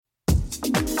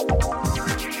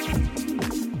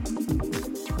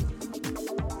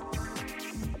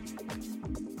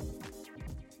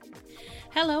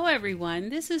Hello, everyone.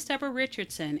 This is Deborah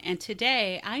Richardson, and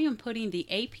today I am putting the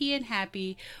AP in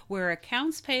Happy, where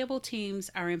accounts payable teams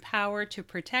are empowered to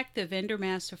protect the vendor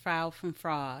master file from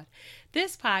fraud.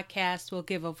 This podcast will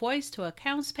give a voice to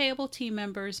accounts payable team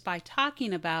members by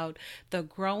talking about the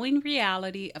growing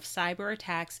reality of cyber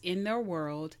attacks in their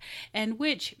world and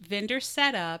which vendor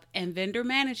setup and vendor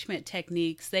management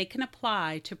techniques they can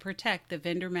apply to protect the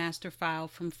vendor master file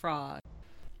from fraud.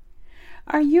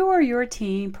 Are you or your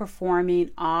team performing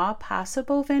all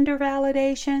possible vendor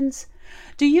validations?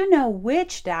 Do you know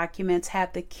which documents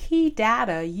have the key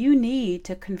data you need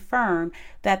to confirm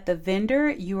that the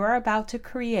vendor you are about to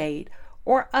create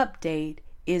or update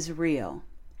is real?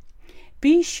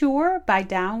 Be sure by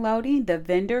downloading the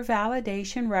Vendor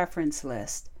Validation Reference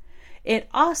List. It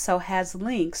also has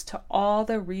links to all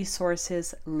the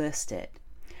resources listed.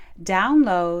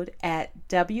 Download at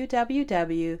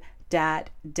www.Debra,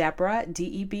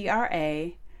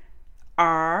 D-E-B-R-A,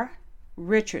 R.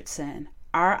 Richardson,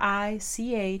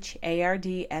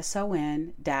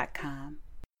 RICHARDSON.com.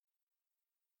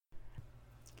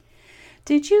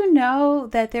 Did you know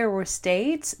that there were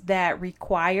states that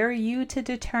require you to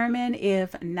determine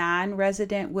if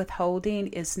non-resident withholding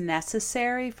is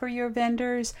necessary for your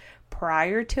vendors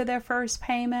prior to their first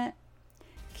payment?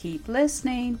 Keep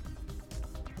listening.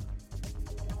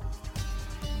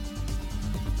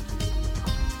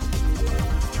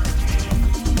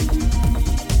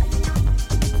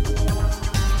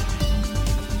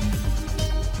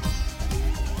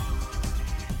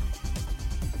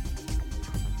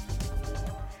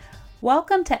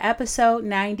 Welcome to episode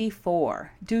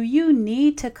 94. Do you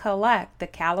need to collect the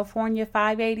California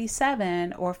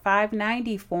 587 or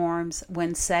 590 forms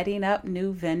when setting up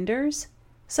new vendors?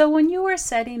 So when you are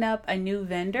setting up a new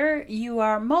vendor, you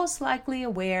are most likely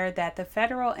aware that the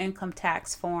federal income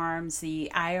tax forms,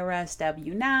 the IRS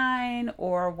W-9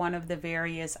 or one of the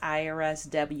various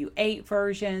IRS W-8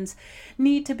 versions,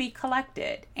 need to be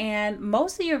collected. And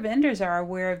most of your vendors are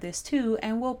aware of this too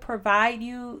and will provide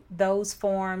you those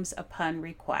forms upon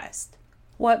request.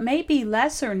 What may be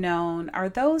lesser known are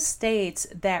those states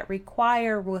that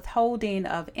require withholding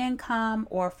of income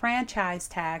or franchise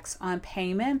tax on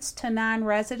payments to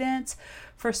non-residents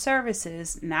for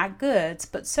services, not goods,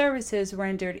 but services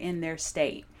rendered in their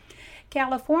state.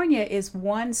 California is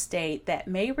one state that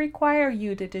may require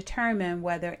you to determine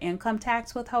whether income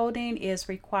tax withholding is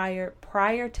required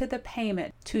prior to the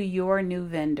payment to your new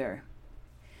vendor.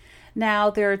 Now,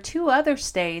 there are two other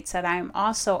states that I'm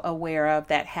also aware of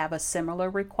that have a similar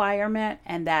requirement,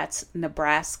 and that's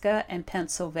Nebraska and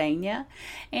Pennsylvania.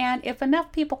 And if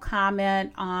enough people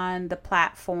comment on the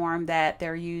platform that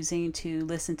they're using to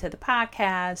listen to the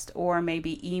podcast, or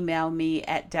maybe email me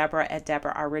at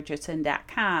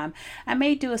Deborah@DeborahRRichardson.com, I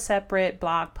may do a separate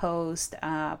blog post,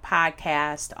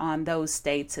 podcast on those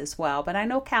states as well. But I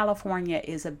know California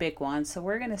is a big one, so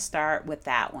we're going to start with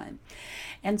that one.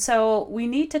 And so we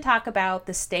need to talk about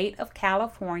the State of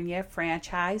California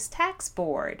Franchise Tax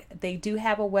Board. They do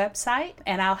have a website,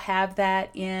 and I'll have that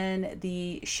in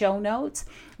the show notes,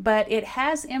 but it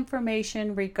has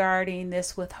information regarding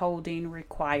this withholding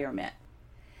requirement.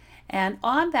 And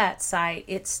on that site,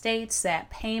 it states that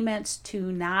payments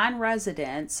to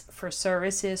non-residents for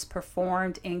services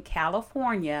performed in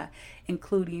California,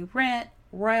 including rent,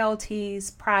 royalties,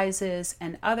 prizes,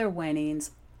 and other winnings,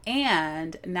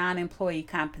 and non-employee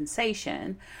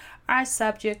compensation, are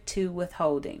subject to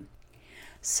withholding.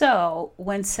 So,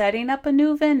 when setting up a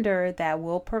new vendor that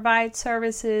will provide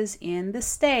services in the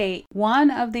state,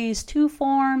 one of these two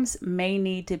forms may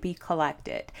need to be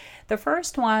collected. The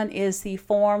first one is the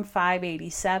Form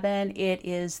 587. It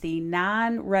is the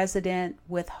non-resident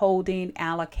withholding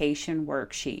allocation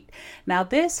worksheet. Now,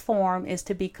 this form is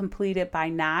to be completed by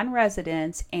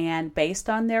non-residents, and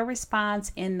based on their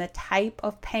response in the type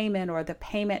of payment or the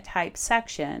payment type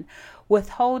section,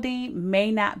 withholding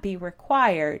may not be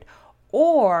required,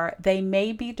 or they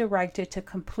may be directed to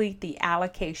complete the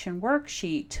allocation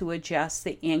worksheet to adjust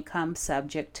the income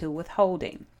subject to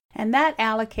withholding. And that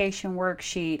allocation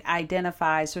worksheet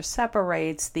identifies or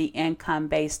separates the income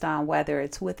based on whether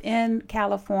it's within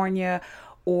California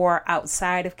or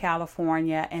outside of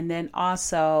California, and then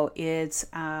also it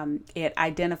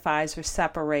identifies or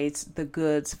separates the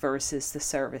goods versus the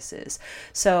services.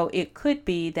 So it could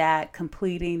be that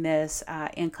completing this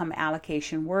income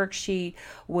allocation worksheet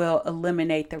will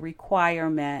eliminate the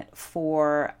requirement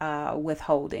for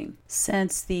withholding,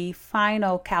 since the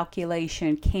final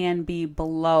calculation can be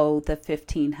below the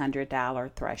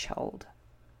 $1,500 threshold.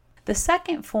 The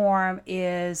second form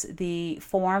is the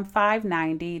Form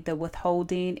 590, the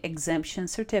Withholding Exemption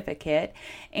Certificate,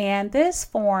 and this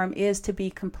form is to be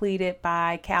completed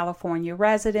by California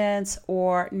residents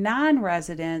or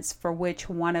non-residents for which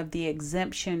one of the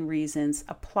exemption reasons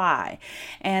apply.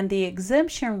 And the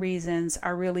exemption reasons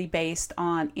are really based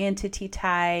on entity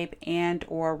type and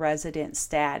or resident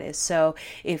status. So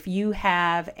if you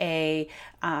have a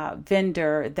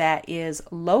vendor that is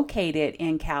located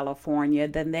in California,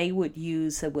 then they would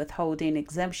use a withholding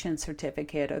exemption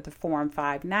certificate or the Form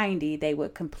 590. They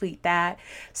would complete that,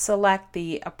 select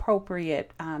the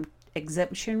appropriate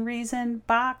exemption reason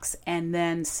box, and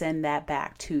then send that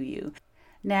back to you.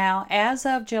 Now, as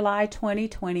of July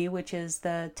 2020, which is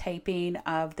the taping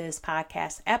of this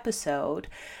podcast episode,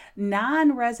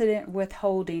 non-resident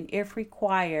withholding, if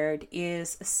required,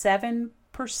 is 7%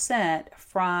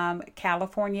 from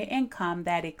California income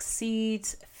that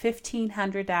exceeds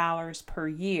 $1,500 per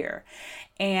year.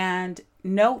 And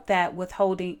note that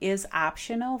withholding is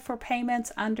optional for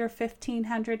payments under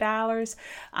 $1,500.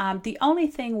 The only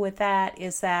thing with that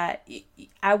is that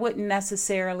I wouldn't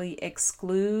necessarily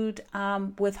exclude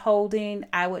withholding.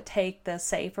 I would take the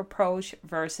safe approach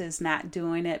versus not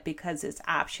doing it because it's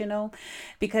optional.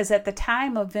 Because at the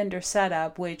time of vendor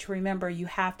setup, which remember you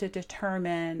have to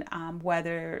determine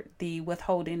whether the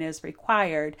withholding is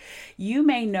required, you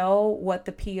may know what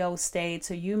the PO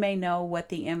states or you may know what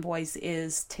the invoice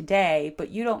is today, but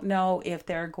you don't know if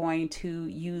they're going to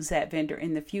use that vendor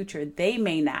in the future. They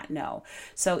may not know.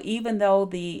 So even though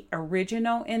the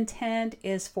original intent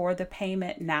is for the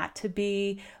payment not to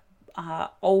be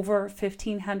over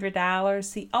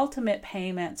 $1,500, the ultimate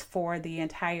payments for the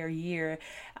entire year,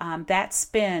 that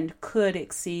spend could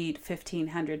exceed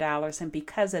 $1,500. And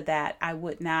because of that, I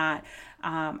would not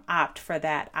opt for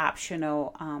that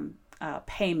optional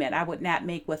payment. I would not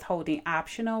make withholding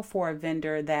optional for a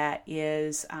vendor that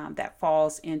is that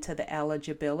falls into the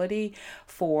eligibility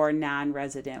for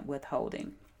non-resident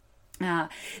withholding.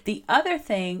 The other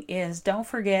thing is, don't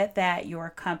forget that your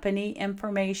company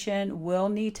information will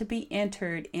need to be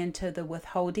entered into the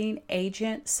withholding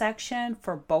agent section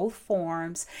for both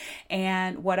forms.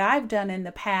 And what I've done in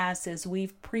the past is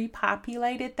we've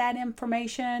pre-populated that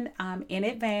information in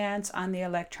advance on the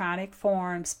electronic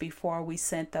forms before we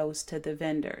sent those to the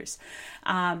vendors.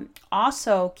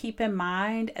 Also, keep in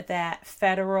mind that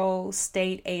federal,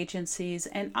 state agencies,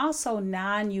 and also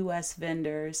non-U.S.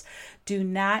 vendors do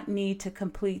not need to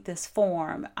complete this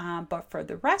form, but for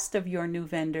the rest of your new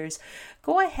vendors,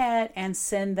 go ahead and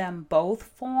send them both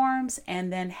forms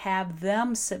and then have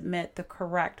them submit the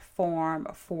correct form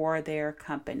for their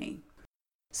company.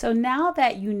 So now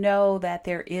that you know that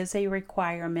there is a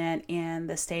requirement in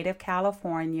the state of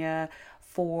California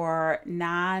for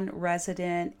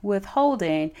non-resident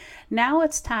withholding, now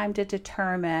it's time to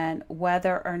determine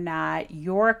whether or not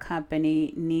your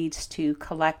company needs to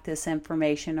collect this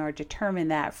information or determine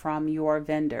that from your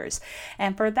vendors.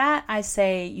 And for that, I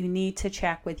say you need to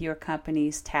check with your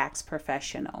company's tax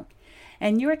professional.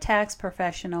 And your tax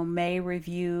professional may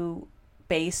review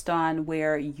based on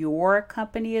where your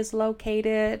company is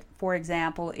located. For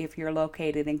example, if you're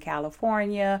located in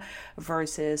California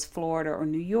versus Florida or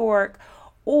New York,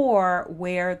 or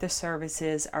where the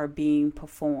services are being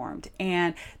performed.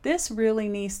 And this really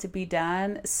needs to be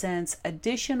done since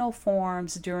additional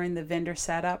forms during the vendor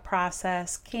setup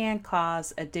process can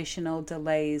cause additional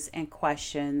delays and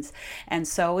questions. And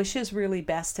so it's just really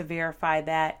best to verify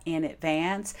that in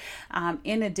advance.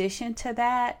 In addition to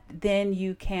that, then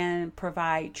you can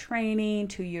provide training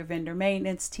to your vendor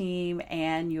maintenance team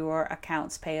and your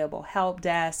accounts payable help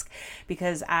desk,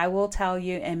 because I will tell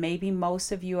you, and maybe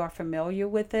most of you are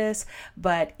familiar with this,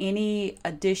 but any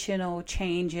additional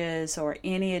changes or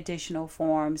any additional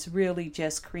forms really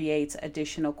just creates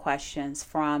additional questions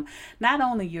from not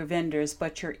only your vendors,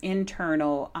 but your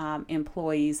internal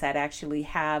employees that actually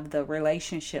have the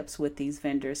relationships with these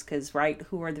vendors, because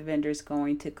who are the vendors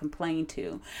going to complain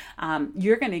to?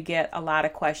 You're going to get a lot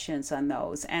of questions on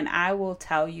those. And I will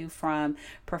tell you from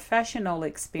professional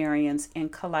experience in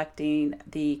collecting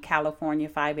the California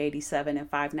 587 and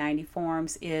 590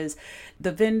 forms is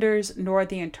the vendors nor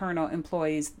the internal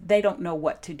employees, they don't know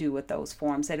what to do with those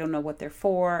forms. They don't know what they're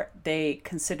for. They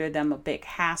consider them a big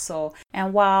hassle.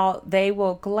 And while they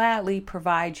will gladly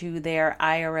provide you their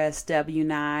IRS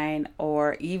W-9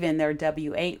 or even their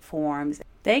W-8 forms,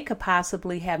 they could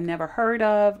possibly have never heard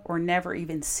of or never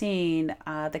even seen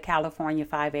the California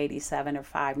 587 or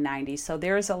 590. So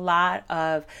there's a lot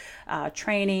of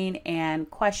training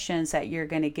and questions that you're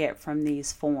going to get from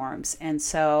these forms. And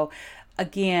so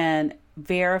again,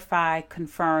 verify,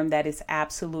 confirm that it's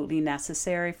absolutely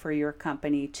necessary for your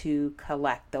company to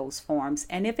collect those forms.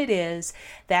 And if it is,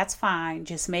 that's fine.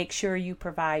 Just make sure you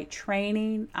provide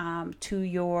training to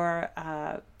your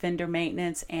vendor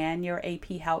maintenance and your AP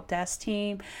help desk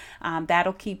team.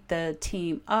 That'll keep the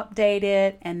team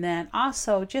updated, and then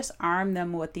also just arm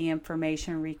them with the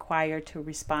information required to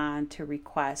respond to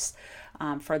requests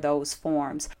for those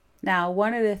forms. Now,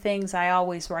 one of the things I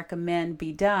always recommend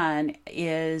be done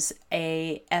is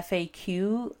a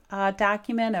FAQ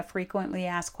document, a frequently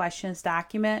asked questions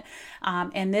document.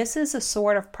 And this is a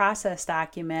sort of process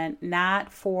document,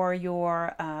 not for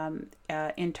your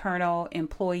internal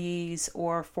employees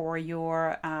or for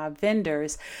your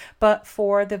vendors, but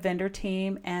for the vendor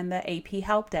team and the AP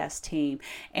help desk team.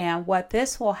 And what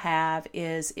this will have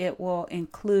is it will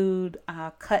include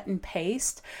cut and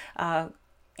paste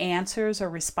answers or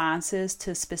responses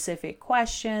to specific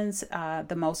questions,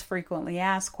 the most frequently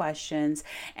asked questions,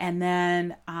 and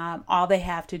then all they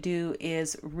have to do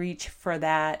is reach for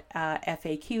that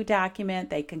FAQ document.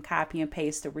 They can copy and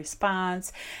paste the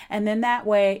response, and then that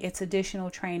way it's additional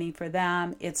training for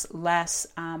them. It's less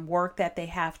work that they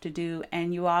have to do,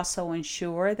 and you also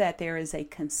ensure that there is a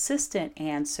consistent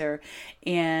answer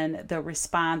in the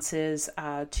responses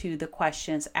to the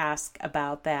questions asked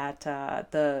about that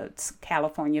the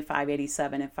California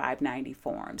 587 and 590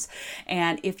 forms.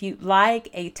 And if you like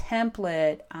a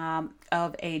template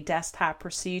of a desktop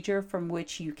procedure from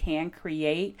which you can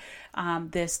create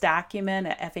this document,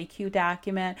 a FAQ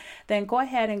document, then go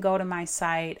ahead and go to my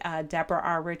site,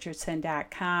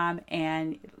 DeborahRRichardson.com,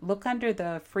 and look under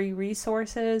the free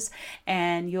resources,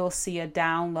 and you'll see a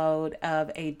download of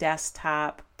a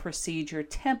desktop procedure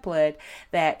template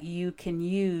that you can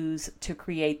use to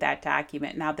create that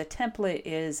document. Now, the template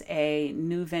is a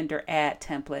new vendor add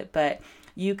template, but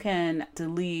you can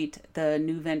delete the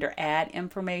new vendor add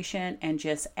information and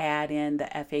just add in the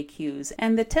FAQs.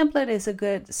 And the template is a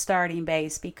good starting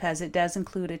base because it does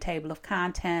include a table of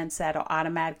contents that'll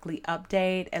automatically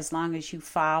update as long as you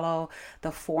follow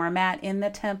the format in the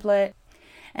template.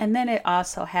 And then it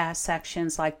also has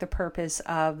sections like the purpose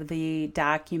of the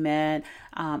document,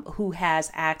 who has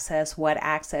access, what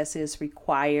access is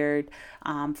required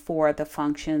for the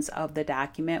functions of the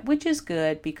document, which is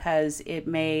good because it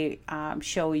may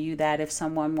show you that if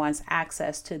someone wants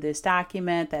access to this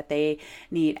document, that they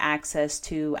need access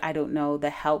to, I don't know,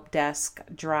 the help desk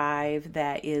drive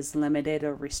that is limited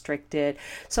or restricted.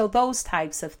 So those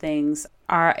types of things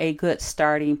are a good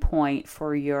starting point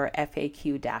for your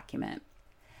FAQ document.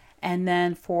 And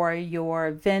then for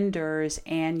your vendors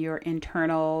and your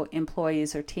internal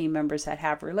employees or team members that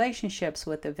have relationships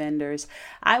with the vendors,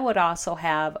 I would also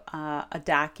have a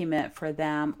document for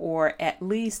them, or at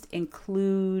least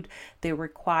include the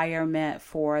requirement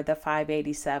for the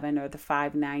 587 or the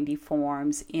 590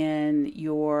 forms in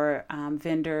your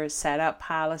vendor setup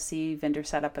policy, vendor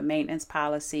setup and maintenance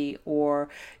policy, or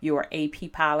your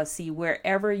AP policy.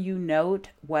 Wherever you note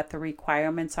what the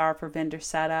requirements are for vendor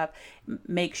setup,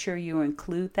 make sure you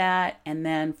include that. And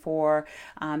then for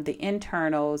the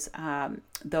internals,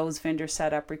 those vendor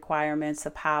setup requirements,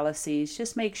 the policies,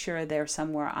 just make sure they're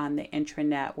somewhere on the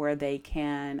intranet where they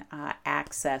can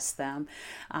access them.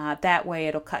 That way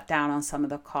it'll cut down on some of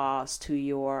the calls to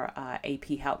your AP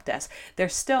help desk. They're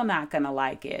still not going to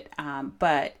like it,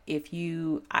 but if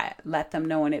you let them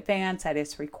know in advance that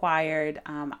it's required,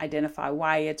 identify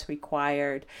why it's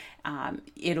required,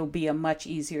 it'll be a much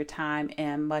easier time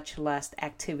and much less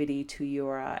activity to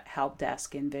your help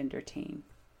desk and vendor team.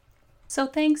 So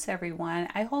thanks everyone.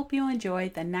 I hope you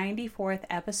enjoyed the 94th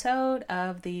episode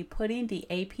of the Putting the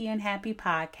AP in Happy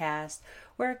podcast,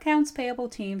 where accounts payable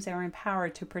teams are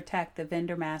empowered to protect the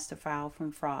vendor master file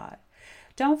from fraud.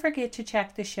 Don't forget to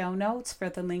check the show notes for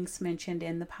the links mentioned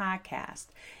in the podcast.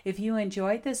 If you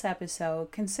enjoyed this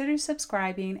episode, consider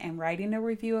subscribing and writing a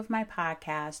review of my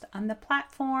podcast on the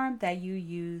platform that you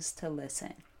use to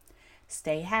listen.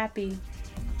 Stay happy.